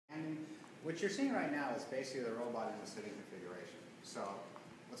What you're seeing right now is basically the robot in a sitting configuration. So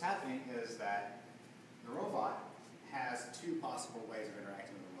what's happening is that the robot has two possible ways of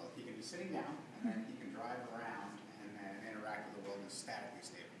interacting with the world. He can be sitting down, and then he can drive around and then interact with the world in a statically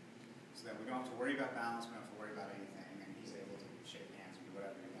stable. So that we don't have to worry about balance, we don't have to worry about anything, and he's able to shake hands and do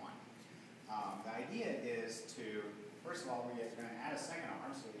whatever you want. The idea is to, first of all, we're going to add a second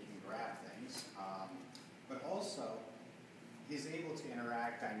arm so that he can grab things, but also he's able to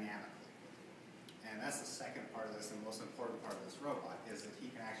interact dynamically. And that's the second part of this, and the most important part of this robot, is that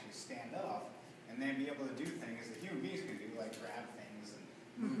he can actually stand up and then be able to do things that human beings can do, like grab things and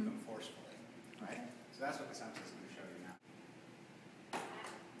move them forcefully, right? So that's what the sensor is going to show you now.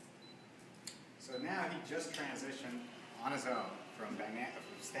 So now he just transitioned on his own from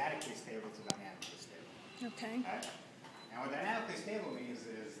statically stable to dynamically stable. Okay. And what dynamically stable means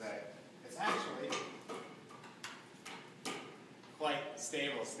is that it's actually quite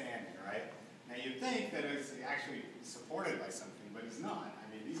stable standing, right? Now you'd think that it's actually supported by something, but it's not. I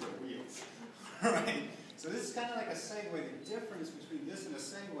mean, these are wheels, right? So this is kind of like a Segway. The difference between this and a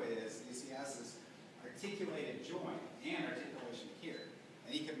Segway is he has this articulated joint and articulation here.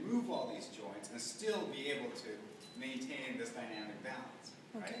 And he can move all these joints and still be able to maintain this dynamic balance,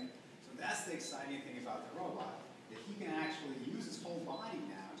 right? Okay. So that's the exciting thing about the robot, that he can actually use his whole body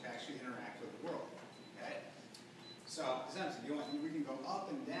now to actually interact with the world, okay? So, essentially, we can go up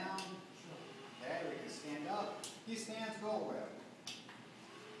and down. Okay, we can stand up. He stands, go away.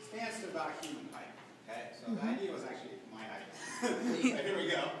 Stands to about human height. Okay, so the idea was actually my height. So here we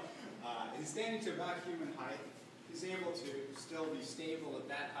go. He's standing to about human height. He's able to still be stable at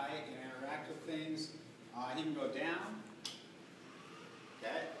that height and interact with things. He can go down.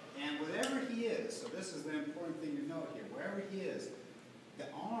 Okay, and wherever he is, so this is the important thing to note here, wherever he is, the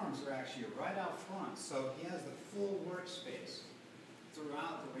arms are actually right out front, so he has the full workspace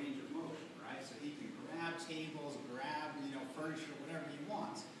throughout the range of motion, right? So he can grab tables, grab, furniture, whatever he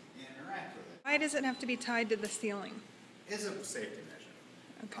wants, and interact with it. Why does it have to be tied to the ceiling? It's a safety measure.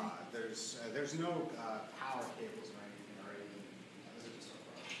 Okay. There's no power cables or anything already. This is just a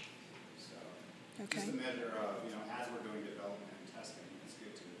approach. So Okay. just a measure of, as we're doing development and testing, it's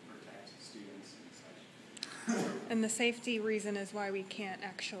good to protect students and such. And the safety reason is why we can't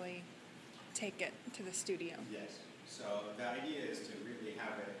actually take it to the studio. Yes. So the idea is to really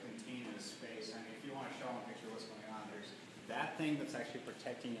have it contained in a space. I mean, if you want to show them a picture of what's going on, there's that thing that's actually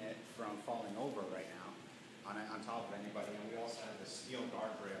protecting it from falling over right now on top of anybody. And we also have the steel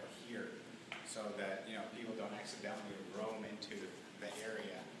guardrail here so that, people don't accidentally roam into the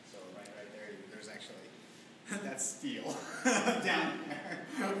area. So right there, there's actually, that's steel down there.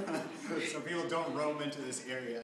 So people don't roam into this area.